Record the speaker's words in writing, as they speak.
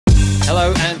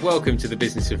Hello and welcome to the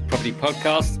Business of Property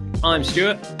podcast. I'm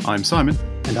Stuart. I'm Simon.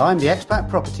 And I'm the Expat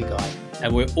Property Guy.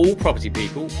 And we're all property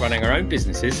people running our own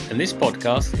businesses, and this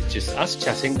podcast is just us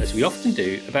chatting, as we often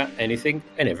do, about anything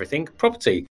and everything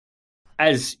property.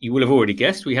 As you will have already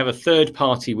guessed, we have a third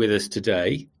party with us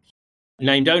today,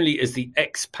 named only as the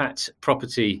Expat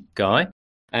Property Guy,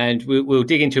 and we'll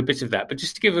dig into a bit of that. But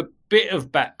just to give a bit of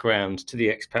background to the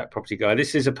Expat Property Guy,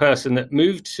 this is a person that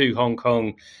moved to Hong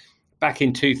Kong back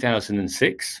in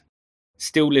 2006,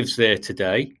 still lives there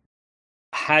today,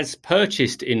 has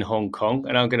purchased in Hong Kong,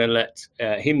 and I'm going to let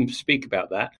him speak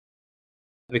about that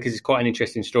because it's quite an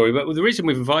interesting story. But the reason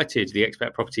we've invited the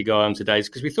Expat Property Guy on today is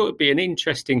because we thought it'd be an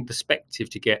interesting perspective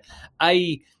to get,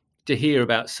 to hear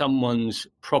about someone's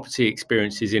property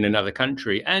experiences in another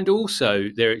country and also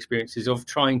their experiences of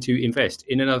trying to invest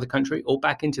in another country or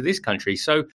back into this country.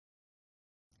 So,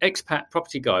 Expat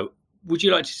Property Guy, would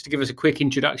you like just to give us a quick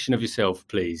introduction of yourself,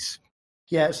 please?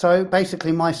 Yeah, so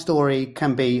basically my story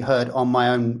can be heard on my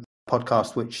own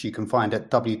podcast, which you can find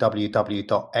at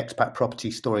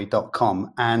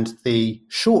www.expatpropertystory.com. And the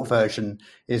short version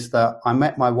is that I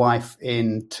met my wife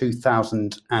in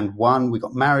 2001. We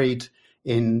got married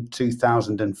in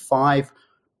 2005. A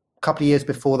couple of years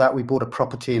before that, we bought a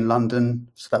property in London.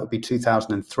 So that would be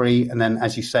 2003. And then,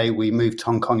 as you say, we moved to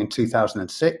Hong Kong in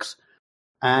 2006.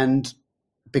 And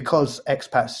because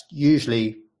expats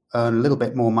usually earn a little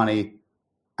bit more money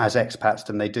as expats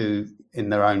than they do in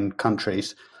their own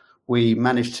countries, we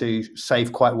managed to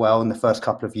save quite well in the first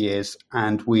couple of years,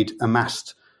 and we'd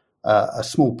amassed a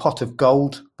small pot of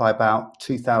gold by about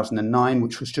 2009,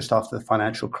 which was just after the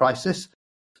financial crisis.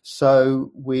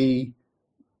 So we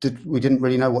didn't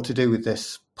really know what to do with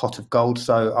this pot of gold,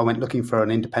 so I went looking for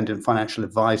an independent financial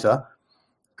advisor,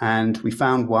 and we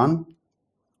found one.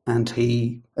 And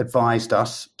he advised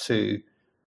us to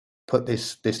put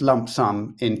this lump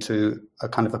sum into a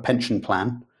kind of a pension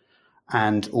plan,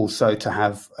 and also to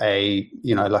have a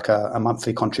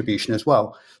monthly contribution as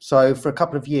well. So for a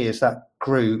couple of years, that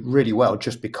grew really well,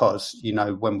 just because,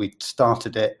 when we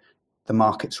started it, the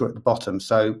markets were at the bottom.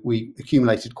 So we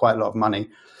accumulated quite a lot of money.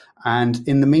 And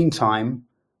in the meantime,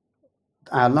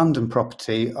 our London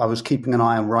property, I was keeping an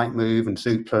eye on Rightmove and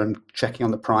Zoopla and checking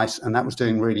on the price, and that was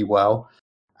doing really well.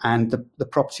 And the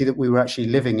property that we were actually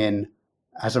living in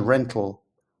as a rental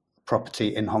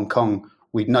property in Hong Kong,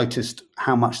 we'd noticed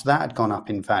how much that had gone up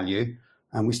in value.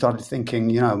 And we started thinking,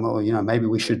 maybe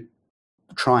we should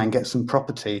try and get some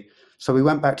property. So we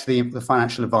went back to the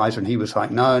financial advisor, and he was like,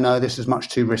 no, this is much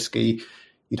too risky.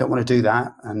 You don't want to do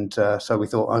that. And so we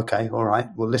thought, okay, all right,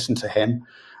 we'll listen to him.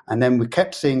 And then we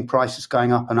kept seeing prices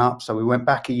going up and up. So we went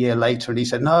back a year later, and he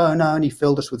said, no, and he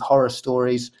filled us with horror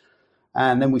stories.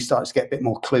 And then we started to get a bit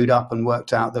more clued up and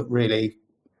worked out that really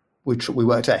we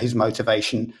worked out his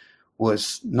motivation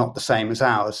was not the same as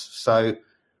ours. So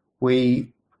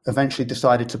we eventually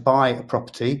decided to buy a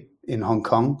property in Hong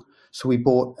Kong. So we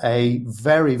bought a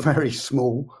very, very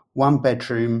small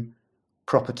one-bedroom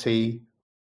property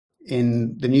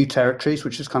in the New Territories,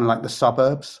 which is kind of like the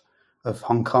suburbs of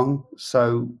Hong Kong.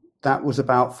 So that was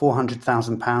about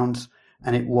 £400,000,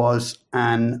 and it was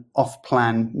an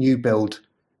off-plan new build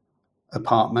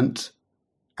apartment,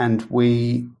 and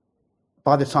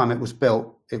by the time it was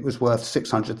built, it was worth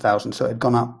 600,000. So it had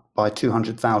gone up by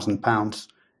 £200,000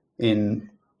 in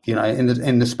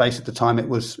the space of the time it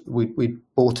was we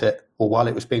bought it, or while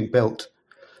it was being built.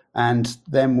 And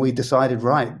then we decided,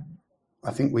 right,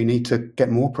 I think we need to get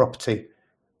more property.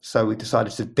 So we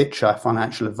decided to ditch our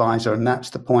financial advisor, and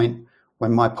that's the point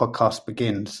when my podcast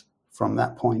begins. From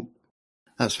that point,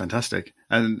 that's fantastic.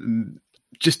 And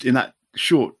just in that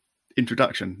short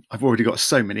introduction, I've already got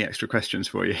so many extra questions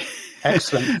for you.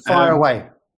 Excellent. Fire away.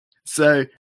 So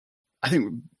I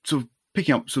think sort of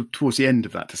picking up sort of towards the end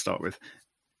of that to start with,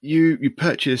 you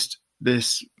purchased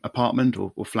this apartment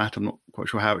or flat, I'm not quite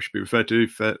sure how it should be referred to,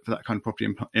 for that kind of property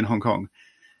in Hong Kong.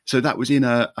 So that was in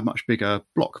a much bigger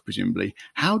block, presumably.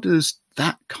 How does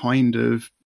that kind of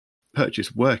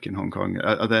purchase work in Hong Kong?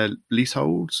 Are there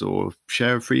leaseholds or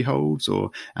share of freeholds,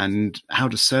 and how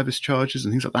does service charges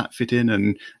and things like that fit in,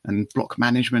 and block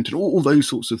management and all those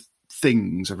sorts of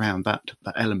things around that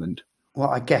element? Well,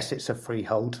 I guess it's a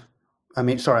freehold. I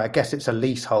guess it's a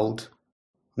leasehold.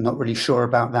 I'm not really sure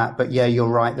about that, but yeah, you're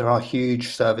right. There are huge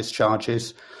service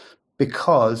charges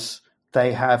because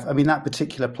they have, that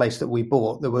particular place that we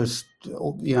bought, there was,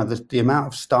 the amount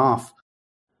of staff.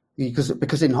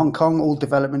 Because in Hong Kong, all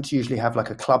developments usually have like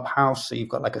a clubhouse. So you've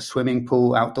got like a swimming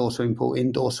pool, outdoor swimming pool,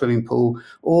 indoor swimming pool,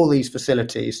 all these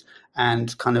facilities,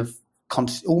 and kind of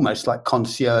almost like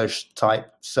concierge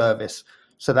type service.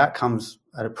 So that comes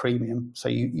at a premium. So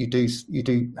you do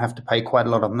have to pay quite a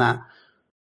lot on that.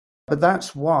 But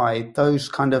that's why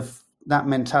that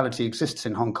mentality exists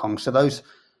in Hong Kong. So those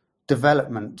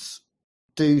developments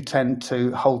do tend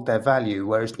to hold their value,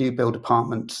 whereas new build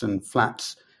apartments and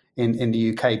flats in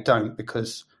the UK don't,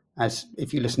 because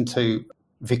if you listen to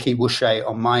Vicky Wouchet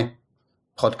on my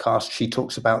podcast, she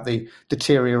talks about the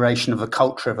deterioration of the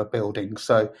culture of a building.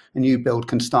 So a new build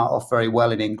can start off very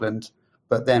well in England,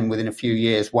 but then within a few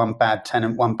years, one bad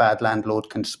tenant, one bad landlord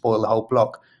can spoil the whole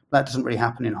block. That doesn't really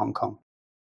happen in Hong Kong.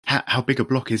 How big a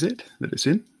block is it that it's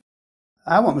in?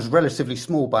 Our one was relatively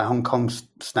small by Hong Kong's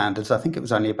standards. I think it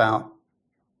was only about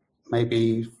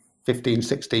maybe 15,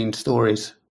 16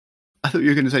 stories. I thought you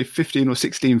were going to say 15 or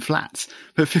 16 flats,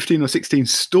 but 15 or 16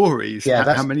 stories. Yeah,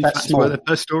 how many flats small. were there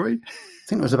per story? I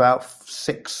think it was about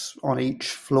 6 on each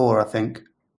floor, I think.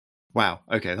 Wow.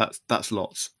 Okay, that's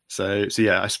lots. So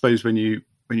yeah, I suppose when you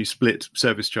split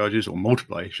service charges, or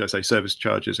multiply, should I say, service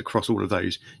charges across all of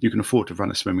those, you can afford to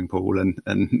run a swimming pool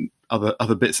and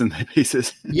other bits and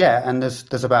pieces. Yeah, and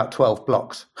there's about 12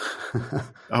 blocks.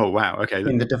 Oh wow. Okay.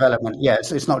 In the development, yeah,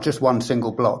 it's not just one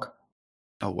single block.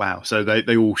 Oh wow. So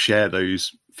they all share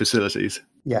those facilities.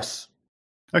 Yes.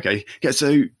 Okay. Yeah.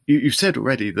 So you've said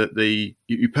already that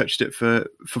you purchased it for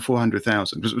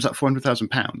 400,000. Was that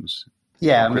 £400,000?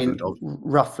 Yeah, I mean,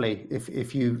 roughly,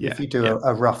 if you do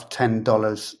a rough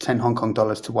 $10 Hong Kong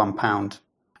dollars to £1.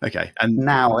 Okay. And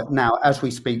now as we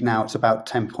speak now, it's about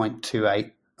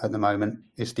 10.28 at the moment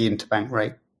is the interbank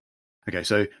rate. Okay,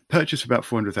 so purchase about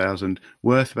 400,000,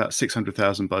 worth about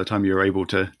 600,000 by the time you're able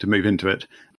to move into it.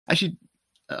 Actually,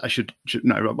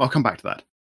 I'll come back to that.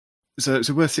 So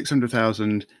worth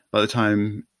 600,000 by the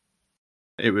time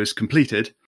it was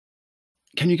completed.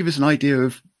 Can you give us an idea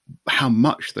of how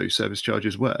much those service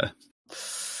charges were?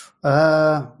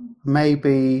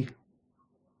 Maybe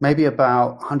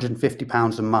about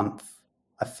 £150 a month,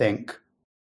 I think.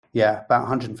 Yeah, about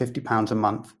 £150 a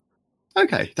month.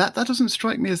 Okay, that doesn't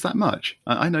strike me as that much.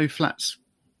 I know flats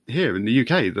here in the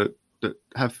UK that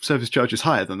have service charges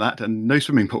higher than that and no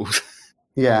swimming pools.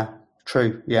 Yeah,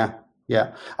 true. Yeah.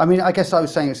 I mean, I guess I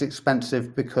was saying it's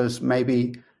expensive because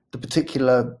maybe the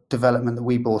particular development that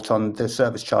we bought on, the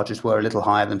service charges were a little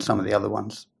higher than some of the other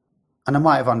ones. And I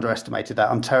might have underestimated that.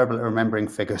 I'm terrible at remembering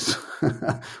figures,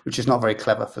 which is not very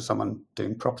clever for someone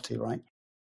doing property, right?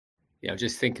 Yeah, I'm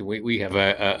just thinking we have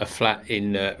a flat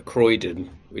in Croydon,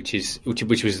 which was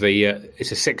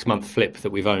it's a 6-month flip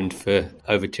that we've owned for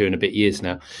over 2 and a bit years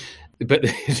now. But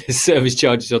the service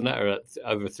charges on that are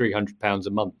over £300 a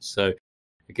month. So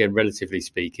again, relatively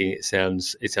speaking, it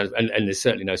sounds and there's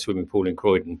certainly no swimming pool in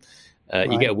Croydon.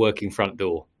 Right. You get a working front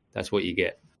door. That's what you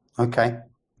get. Okay.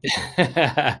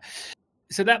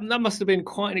 So that must have been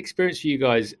quite an experience for you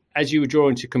guys as you were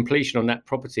drawing to completion on that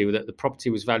property, that the property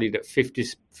was valued at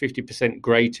 50%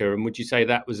 greater. And would you say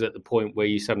that was at the point where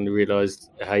you suddenly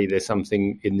realised, hey, there's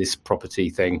something in this property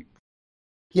thing?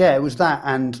 Yeah, it was that,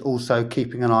 and also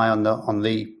keeping an eye on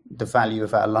the value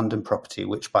of our London property,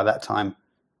 which by that time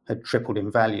had tripled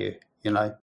in value, you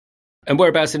know. And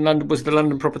whereabouts in London was the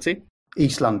London property?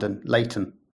 East London,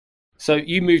 Leighton. So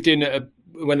you moved in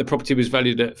when the property was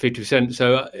valued at 50%.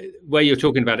 So where you're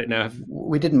talking about it now?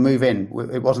 We didn't move in.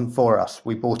 It wasn't for us.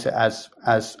 We bought it as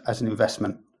an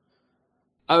investment.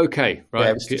 Okay, right.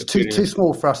 Yeah, it was too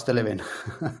small for us to live in.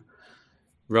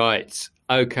 Right.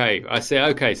 Okay, I see.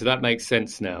 Okay, so that makes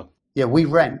sense now. Yeah, we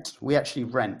rent. We actually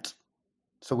rent.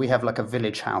 So we have like a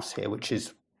village house here, which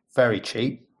is very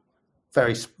cheap,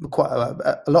 quite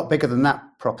a lot bigger than that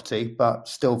property, but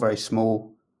still very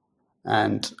small.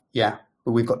 And yeah,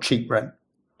 but we've got cheap rent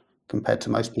compared to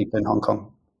most people in Hong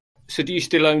Kong. So do you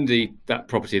still own that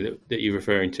property that you're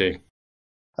referring to?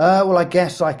 Well, I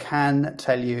guess I can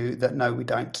tell you that no, we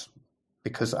don't,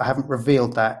 because I haven't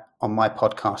revealed that on my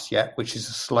podcast yet, which is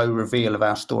a slow reveal of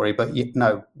our story. But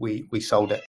no, we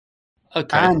sold it.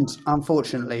 Okay. And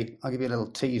unfortunately, I'll give you a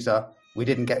little teaser. We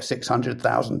didn't get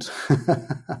 600,000.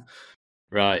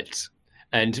 Right.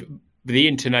 And the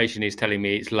intonation is telling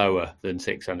me it's lower than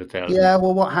 600,000. Yeah,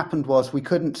 well, what happened was we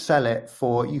couldn't sell it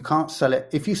you can't sell it.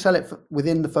 If you sell it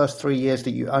within the first 3 years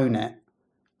that you own it,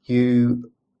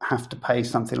 you have to pay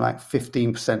something like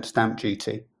 15% stamp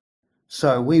duty.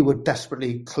 So we were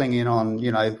desperately clinging on,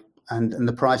 you know, and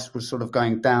the price was sort of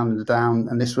going down and down.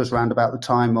 And this was around about the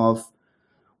time of,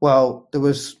 well, there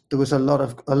was a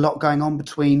lot going on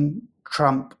between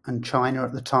Trump and China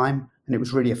at the time, and it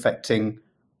was really affecting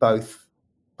both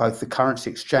the currency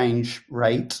exchange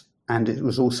rate, and it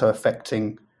was also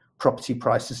affecting property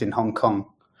prices in Hong Kong.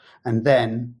 And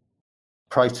then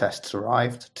protests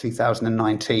arrived,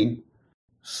 2019.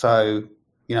 So,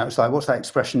 you know, it's like, what's that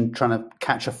expression, trying to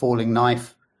catch a falling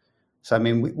knife? So, I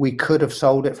mean, we could have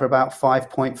sold it for about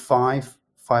 5.5,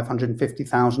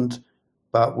 550,000,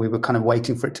 but we were kind of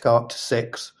waiting for it to go up to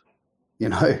 6,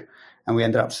 and we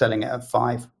ended up selling it at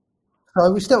 5.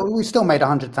 So we still made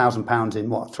 £100,000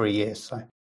 in 3 years. So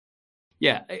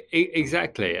yeah,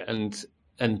 exactly, and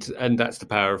that's the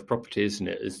power of property, isn't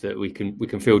it? Is that we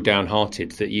can feel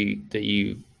downhearted that you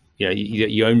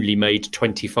only made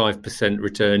 25%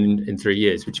 return in 3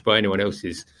 years, which by anyone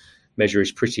else's measure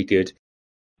is pretty good.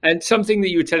 And something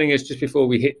that you were telling us just before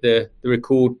we hit the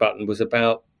record button was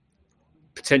about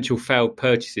potential failed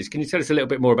purchases. Can you tell us a little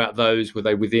bit more about those? Were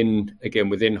they within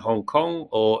Hong Kong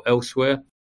or elsewhere?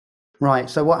 Right.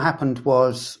 So what happened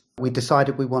was we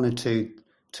decided we wanted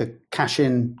to cash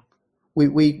in.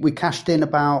 We cashed in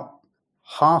about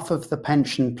half of the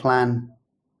pension plan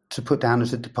to put down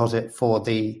as a deposit for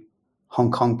the Hong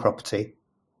Kong property,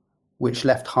 which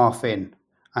left half in.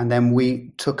 And then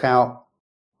we took out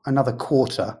another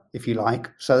quarter, if you like.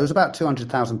 So there was about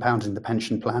 £200,000 in the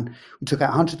pension plan. We took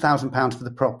out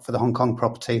 £100,000 for the Hong Kong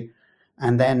property,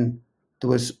 and then there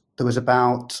was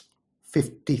about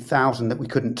 50,000 that we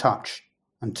couldn't touch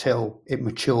until it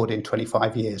matured in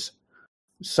 25 years.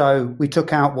 So we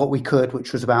took out what we could,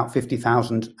 which was about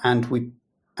 50,000, and we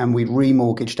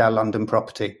remortgaged our London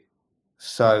property.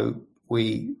 So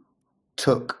we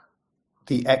took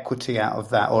the equity out of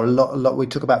that, or a lot. We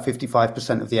took about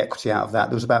 55% of the equity out of that.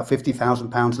 There was about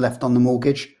 £50,000 left on the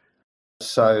mortgage.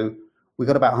 So we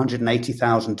got about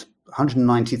 180,000,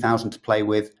 190,000 to play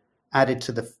with, added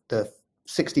to the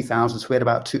 60,000. So we had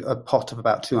about a pot of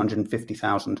about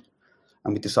 250,000.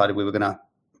 And we decided we were going to,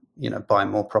 buy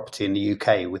more property in the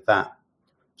UK with that.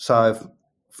 So I've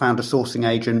found a sourcing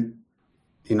agent,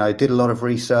 did a lot of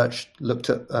research, looked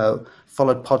at,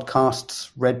 followed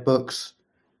podcasts, read books,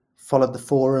 followed the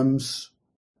forums,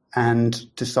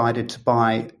 and decided to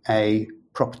buy a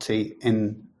property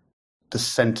in the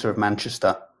centre of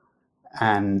Manchester.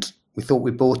 And we thought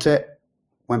we bought it,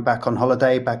 went back on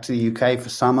holiday, back to the UK for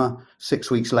summer. 6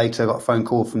 weeks later, got a phone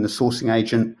call from the sourcing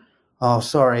agent. Oh,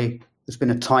 sorry, there's been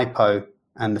a typo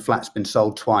and the flat's been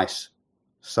sold twice.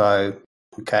 So,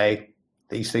 okay,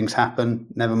 these things happen.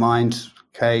 Never mind.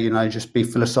 Okay, just be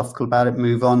philosophical about it,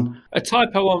 move on. A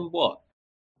typo on what?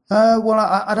 Well,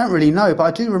 I don't really know, but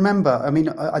I do remember. I mean,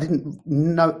 I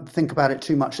didn't think about it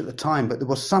too much at the time, but there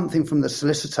was something from the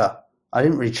solicitor. I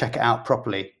didn't really check it out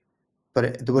properly,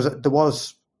 but there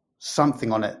was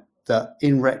something on it that,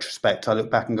 in retrospect, I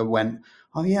look back and went,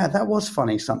 oh yeah, that was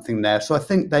funny, something there. So I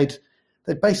think they'd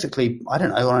basically, I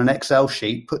don't know, on an Excel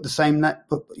sheet, put the same net,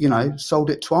 sold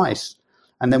it twice,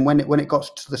 and then when it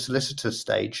got to the solicitor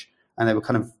stage, and they were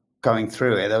kind of going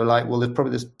through it, they were like, well,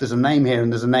 there's a name here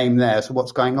and there's a name there, so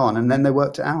what's going on? And then they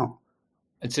worked it out.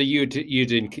 And so you'd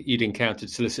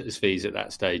encountered solicitors' fees at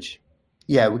that stage?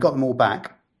 Yeah, we got them all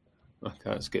back. Okay,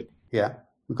 that's good. Yeah,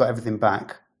 we got everything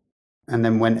back, and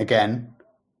then went again,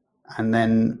 and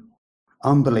then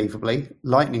unbelievably,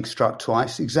 lightning struck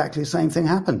twice. Exactly the same thing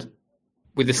happened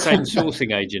with the same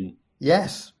sourcing agent.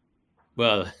 Yes.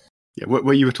 Well, yeah.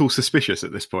 Were you at all suspicious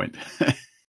at this point?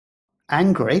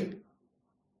 Angry.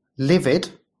 Livid,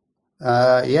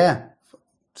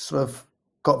 sort of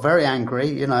got very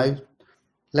angry,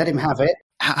 let him have it.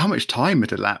 How much time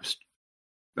had elapsed,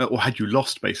 or had you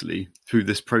lost, basically, through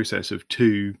this process of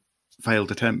 2 failed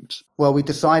attempts? Well, we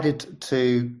decided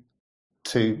to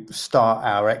start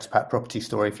our expat property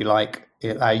story, if you like,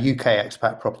 our UK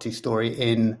expat property story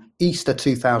in Easter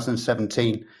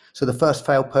 2017. So the first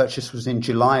failed purchase was in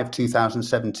July of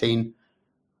 2017.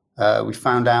 We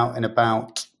found out in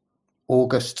about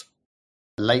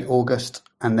late August,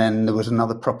 and then there was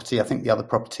another property. I think the other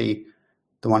property,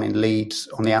 the one in Leeds,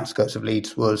 on the outskirts of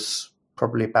Leeds, was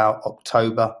probably about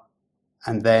October,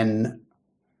 and then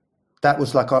that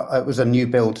was it was a new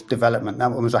build development.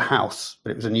 That one was a house,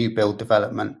 but it was a new build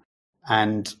development,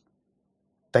 and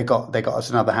they got us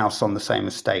another house on the same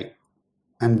estate.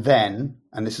 And then,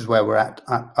 and this is where we're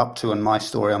up to in my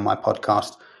story on my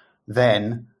podcast,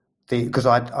 then because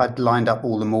I'd lined up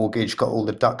all the mortgage, got all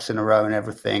the ducks in a row and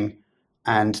everything.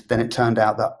 And then it turned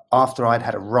out that after I'd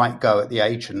had a right go at the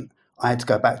agent, I had to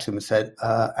go back to him and said,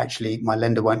 actually, my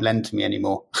lender won't lend to me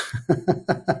anymore.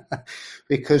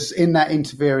 Because in that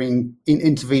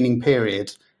intervening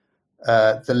period,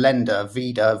 the lender,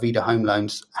 Vida Home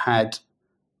Loans, had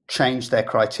changed their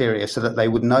criteria so that they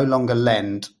would no longer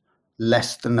lend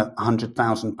less than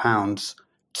 £100,000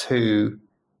 to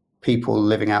people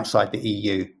living outside the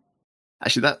EU.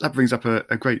 Actually, that brings up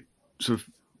a great sort of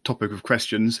topic of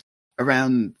questions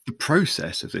around the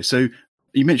process of this. So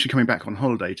you mentioned coming back on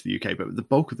holiday to the UK, but the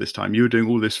bulk of this time you were doing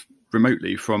all this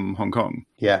remotely from Hong Kong.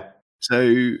 Yeah. So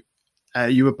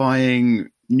you were buying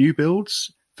new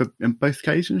builds in both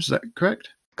occasions, is that correct?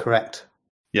 Correct.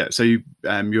 Yeah, so you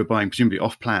were buying presumably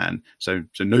off plan, so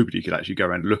nobody could actually go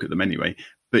around and look at them anyway.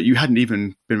 But you hadn't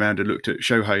even been around and looked at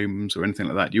show homes or anything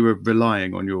like that. You were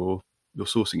relying on your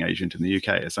sourcing agent in the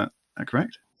UK. Is that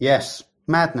correct? Yes.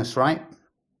 Madness, right?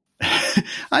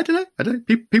 I don't know.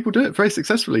 People do it very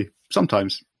successfully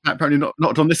sometimes. Apparently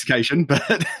not on this occasion, but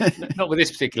not with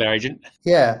this particular agent.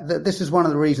 Yeah, this is one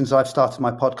of the reasons I've started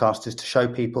my podcast, is to show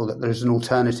people that there is an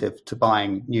alternative to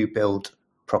buying new build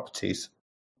properties,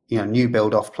 new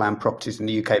build off-plan properties in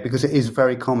the UK, because it is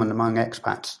very common among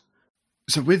expats.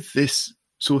 So with this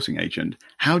sourcing agent,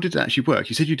 how did it actually work?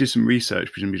 You said you did some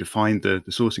research, presumably, to find the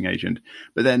sourcing agent,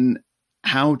 but then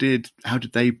how did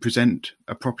they present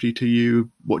a property to you?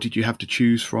 What did you have to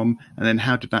choose from? And then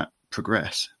how did that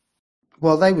progress?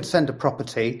 Well, they would send a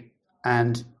property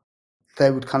and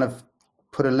they would kind of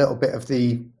put a little bit of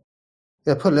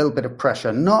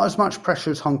pressure, not as much pressure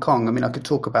as Hong Kong. I mean, I could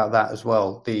talk about that as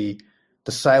well. The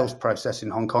sales process in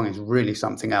Hong Kong is really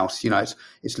something else.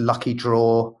 It's lucky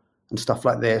draw and stuff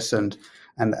like this, and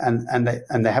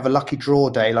they have a lucky draw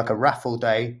day, like a raffle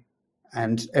day,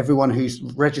 and everyone who's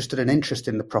registered an interest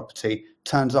in the property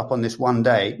turns up on this one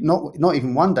day. Not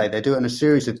even one day, they do it in a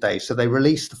series of days. So they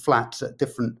release the flats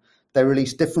they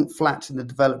release different flats in the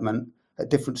development at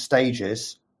different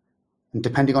stages. And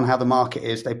depending on how the market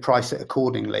is, they price it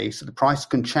accordingly. So the price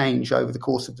can change over the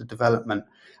course of the development.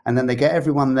 And then they get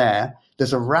everyone there.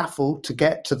 There's a raffle to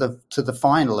get to the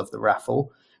final of the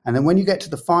raffle. And then when you get to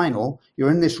the final,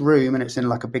 you're in this room, and it's in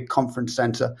like a big conference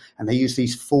center, and they use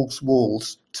these false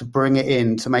walls to bring it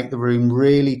in, to make the room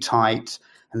really tight.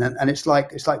 And it's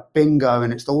like bingo,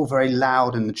 and it's all very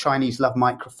loud, and the Chinese love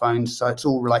microphones. So it's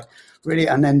all like really,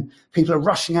 and then people are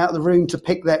rushing out of the room to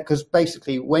pick that, because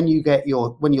basically when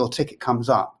your ticket comes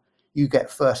up, you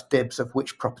get first dibs of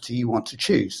which property you want to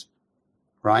choose,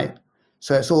 right?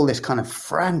 So it's all this kind of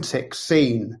frantic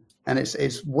scene, and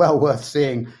it's well worth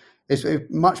seeing. It's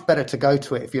much better to go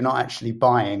to it if you're not actually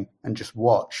buying and just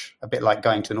watch, a bit like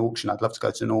going to an auction. I'd love to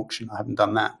go to an auction. I haven't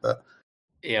done that, but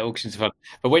yeah, auctions are fun.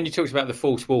 But when you talked about the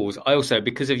false walls, I also,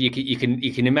 because of you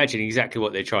can imagine exactly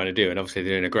what they're trying to do, and obviously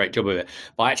they're doing a great job of it.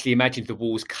 But I actually imagined the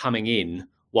walls coming in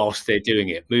whilst they're doing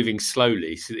it, moving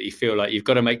slowly, so that you feel like you've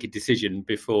got to make a decision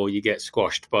before you get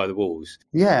squashed by the walls.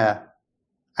 Yeah.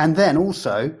 And then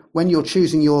also, when you're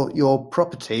choosing your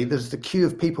property, there's the queue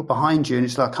of people behind you, and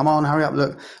it's like, come on, hurry up,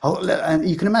 look. And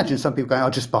you can imagine some people going,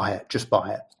 just buy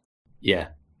it.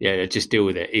 Yeah, just deal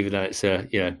with it, even though it's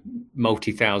a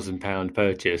multi-thousand-pound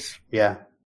purchase. Yeah.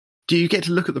 Do you get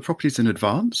to look at the properties in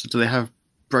advance? Do they have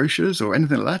brochures or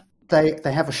anything like that?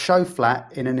 They have a show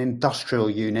flat in an industrial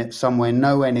unit somewhere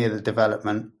nowhere near the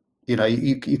development.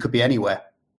 You could be anywhere.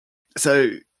 So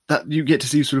that you get to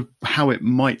see sort of how it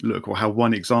might look, or how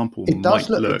one example might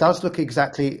look. It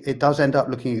does end up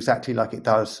looking exactly like it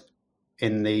does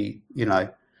in the,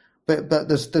 but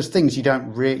there's things you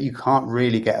can't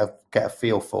really get a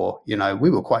feel for. We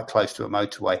were quite close to a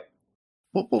motorway.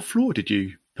 What floor did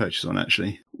you purchase on,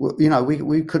 actually? Well,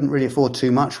 we couldn't really afford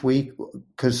too much.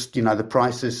 Because the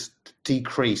prices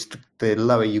decreased the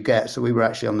lower you get, so we were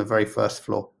actually on the very first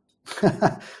floor.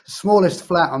 Smallest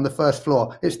flat on the first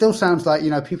floor. It still sounds like,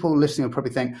 people listening will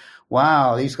probably think,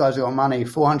 wow, these guys have got money,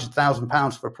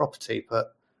 £400,000 for a property,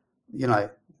 but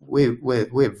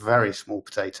we're very small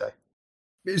potato.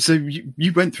 So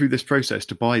you went through this process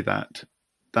to buy that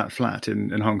flat in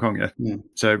Hong Kong, yeah? Mm.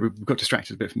 So we've got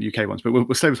distracted a bit from the UK ones, but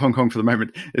we'll stay with Hong Kong for the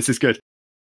moment. This is good.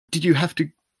 Did you have to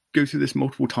go through this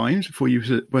multiple times before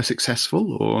you were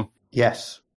successful, or?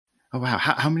 Yes. Oh wow!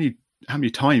 How many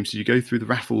times did you go through the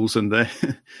raffles and the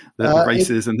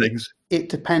races and things? It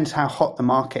depends how hot the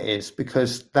market is,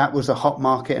 because that was a hot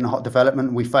market and a hot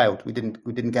development. We failed. We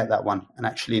didn't get that one. And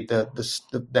actually,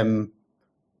 the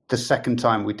second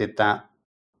time we did that,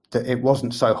 it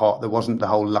wasn't so hot. There wasn't the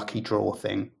whole lucky draw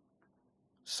thing,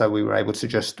 so we were able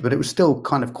to but it was still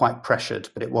kind of quite pressured.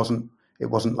 But it wasn't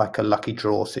like a lucky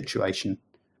draw situation,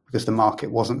 because the market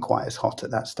wasn't quite as hot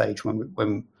at that stage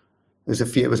when.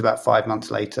 It was about 5 months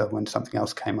later when something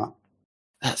else came up.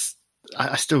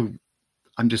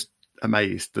 I'm just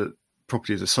amazed that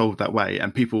properties are sold that way,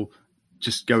 and people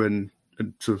just go and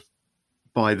sort of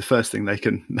buy the first thing they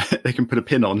can put a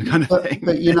pin on, kind of thing.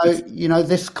 But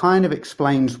this kind of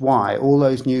explains why all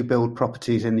those new build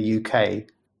properties in the UK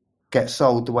get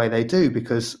sold the way they do,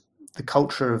 because the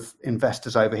culture of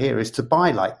investors over here is to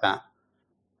buy like that.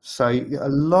 So a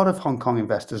lot of Hong Kong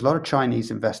investors, a lot of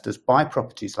Chinese investors buy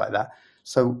properties like that.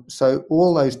 So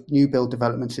all those new build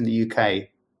developments in the UK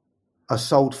are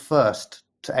sold first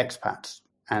to expats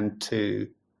and to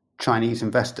Chinese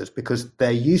investors, because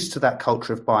they're used to that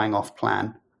culture of buying off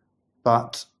plan,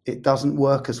 but it doesn't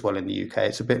work as well in the UK.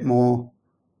 It's a bit more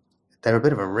they're a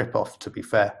bit of a rip-off, to be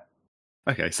fair.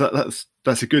 Okay, so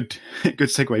that's a good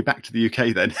segue back to the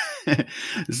UK then.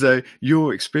 So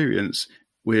your experience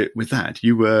with that,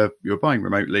 you were buying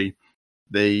remotely.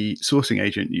 The sourcing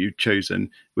agent you'd chosen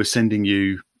was sending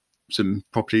you some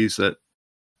properties that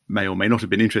may or may not have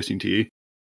been interesting to you.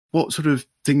 What sort of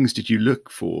things did you look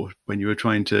for when you were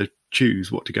trying to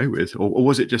choose what to go with? Or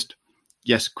was it just,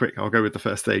 yes, quick, I'll go with the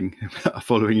first thing,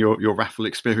 following your raffle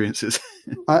experiences?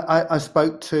 I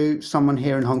spoke to someone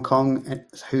here in Hong Kong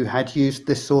who had used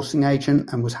this sourcing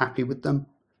agent and was happy with them.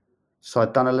 So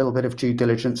I'd done a little bit of due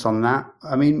diligence on that.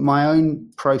 I mean, my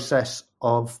own process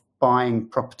of buying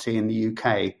property in the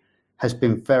UK has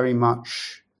been very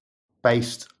much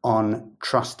based on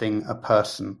trusting a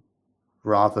person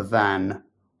rather than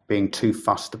being too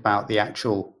fussed about the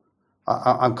actual.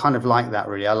 I'm kind of like that,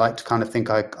 really. I like to kind of think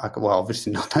well,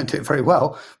 obviously I don't do it very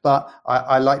well, but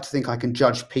I like to think I can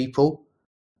judge people.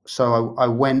 So I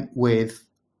went with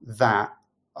that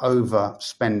over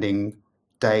spending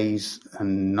days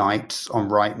and nights on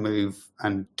Rightmove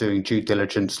and doing due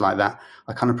diligence like that.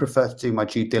 I kind of prefer to do my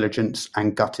due diligence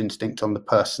and gut instinct on the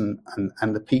person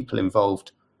and the people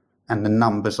involved and the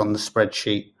numbers on the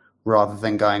spreadsheet rather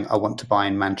than going, I want to buy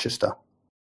in Manchester.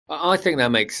 I think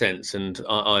that makes sense, and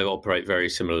I operate very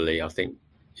similarly. I think,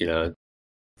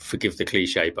 forgive the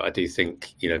cliche, but I do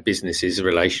think, business is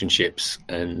relationships,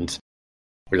 and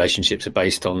relationships are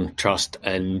based on trust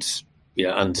and,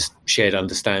 shared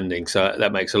understanding. So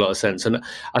that makes a lot of sense. And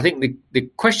I think the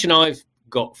question I've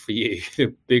got for you,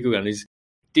 the bigger one, is,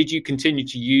 did you continue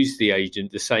to use the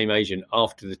same agent,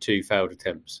 after the 2 failed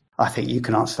attempts? I think you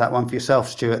can answer that one for yourself,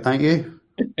 Stuart, don't you?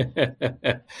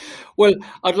 Well,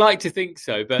 I'd like to think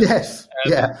so, but yes,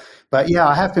 but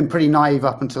I have been pretty naive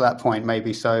up until that point,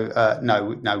 maybe. So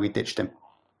no, we ditched him.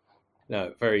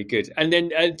 No, very good. And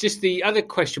then just the other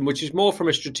question, which is more from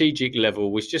a strategic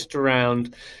level, was just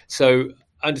around. So,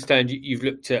 I understand you've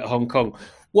looked at Hong Kong.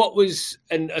 What was,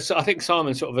 and so I think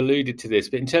Simon sort of alluded to this,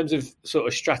 but in terms of sort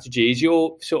of strategy, is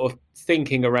your sort of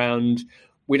thinking around,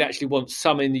 we'd actually want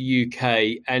some in the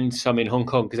UK and some in Hong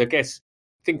Kong? Because I guess,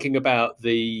 thinking about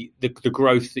the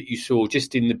growth that you saw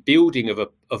just in the building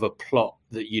of a plot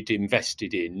that you'd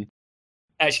invested in,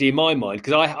 actually in my mind,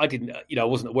 because I didn't, I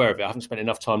wasn't aware of it. I haven't spent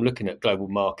enough time looking at global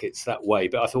markets that way.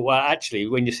 But I thought, well, actually,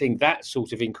 when you're seeing that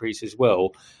sort of increase as well,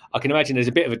 I can imagine there's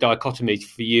a bit of a dichotomy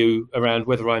for you around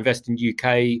whether I invest in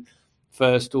UK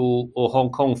first or Hong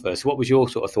Kong first. What was your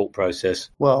sort of thought process?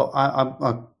 Well,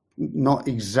 I'm not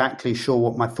exactly sure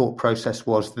what my thought process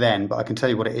was then, but I can tell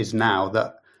you what it is now,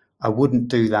 that I wouldn't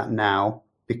do that now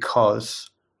because,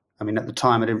 I mean, at the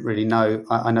time I didn't really know.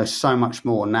 I know so much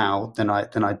more now than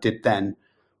I did then,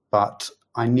 but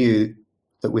I knew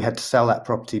that we had to sell that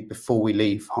property before we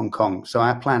leave Hong Kong. So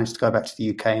our plan is to go back to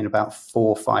the UK in about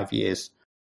 4 or 5 years.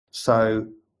 So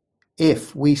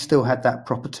if we still had that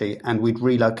property and we'd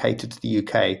relocated to the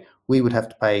UK, we would have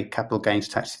to pay capital gains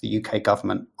tax to the UK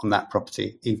government on that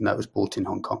property, even though it was bought in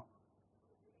Hong Kong.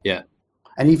 Yeah.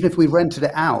 And even if we rented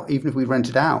it out,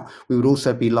 we would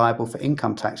also be liable for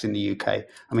income tax in the UK.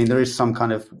 I mean, there is some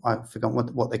kind of, I forgot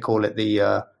what they call it. They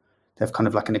have kind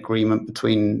of like an agreement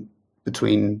between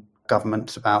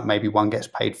governments about maybe one gets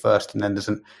paid first, and then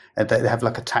they have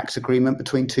like a tax agreement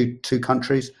between two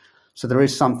countries. So there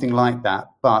is something like that.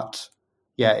 But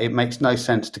yeah, it makes no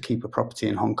sense to keep a property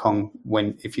in Hong Kong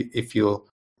if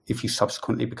you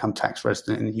subsequently become tax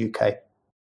resident in the UK.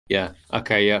 Yeah.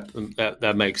 Okay. Yeah,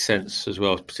 that makes sense as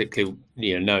well, particularly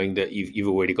knowing that you've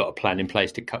already got a plan in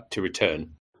place to return.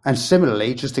 And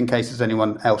similarly, just in case there's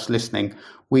anyone else listening,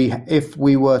 if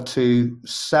we were to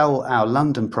sell our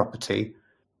London property,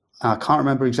 I can't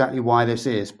remember exactly why this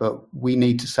is, but we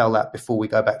need to sell that before we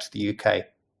go back to the UK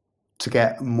to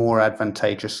get a more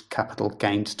advantageous capital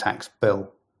gains tax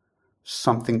bill.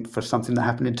 Something that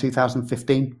happened in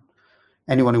 2015.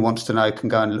 Anyone who wants to know can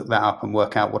go and look that up and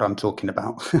work out what I'm talking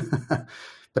about.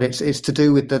 But it's to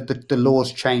do with the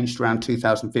laws changed around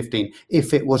 2015,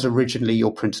 if it was originally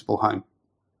your principal home.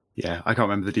 Yeah, I can't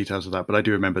remember the details of that, but I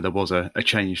do remember there was a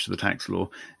change to the tax law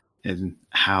in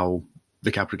how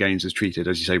the capital gains is treated,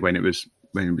 as you say, when it was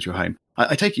your home.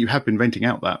 I take it you have been renting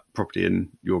out that property, in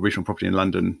your original property in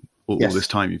London, all this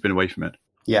time you've been away from it.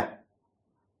 Yeah.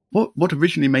 What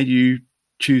originally made you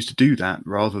choose to do that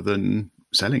rather than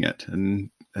selling it and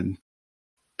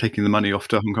taking the money off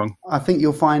to Hong Kong? I think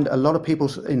you'll find a lot of people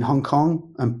in Hong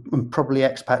Kong and probably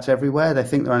expats everywhere, they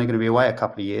think they're only going to be away a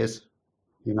couple of years,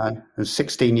 and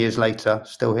 16 years later,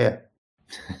 still here.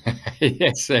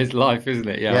 Yes, there's life, isn't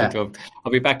it? Yeah.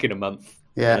 I'll be back in a month.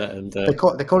 Yeah, and they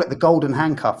call it the golden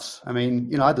handcuffs. I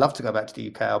mean, I'd love to go back to the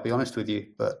UK, I'll be honest with you,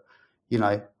 but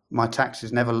my tax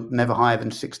is never higher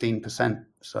than 16%.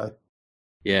 So.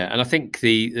 Yeah, and I think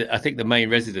the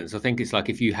main residence, I think it's like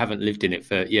if you haven't lived in it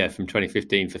for from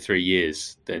 2015 for 3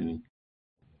 years, then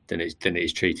it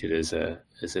is treated as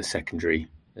a secondary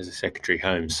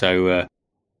home. So,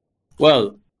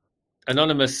 well,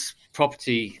 anonymous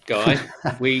property guy,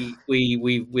 we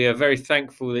are very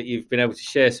thankful that you've been able to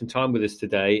share some time with us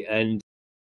today, and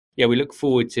we look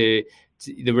forward to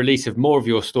the release of more of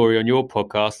your story on your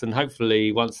podcast, and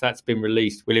hopefully once that's been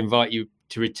released, we'll invite you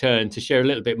to return to share a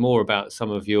little bit more about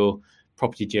some of your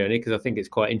property journey, because I think it's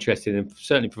quite interesting and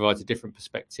certainly provides a different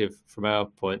perspective from our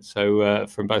point. So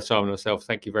from both Simon and myself,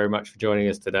 thank you very much for joining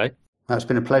us today. It's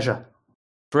been a pleasure.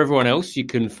 For everyone else, you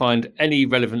can find any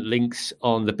relevant links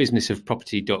on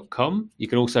thebusinessofproperty.com. You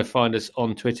can also find us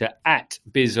on Twitter at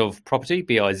bizofproperty,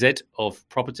 B-I-Z of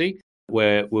property,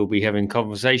 where we'll be having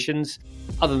conversations.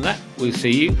 Other than that, we'll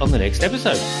see you on the next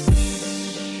episode.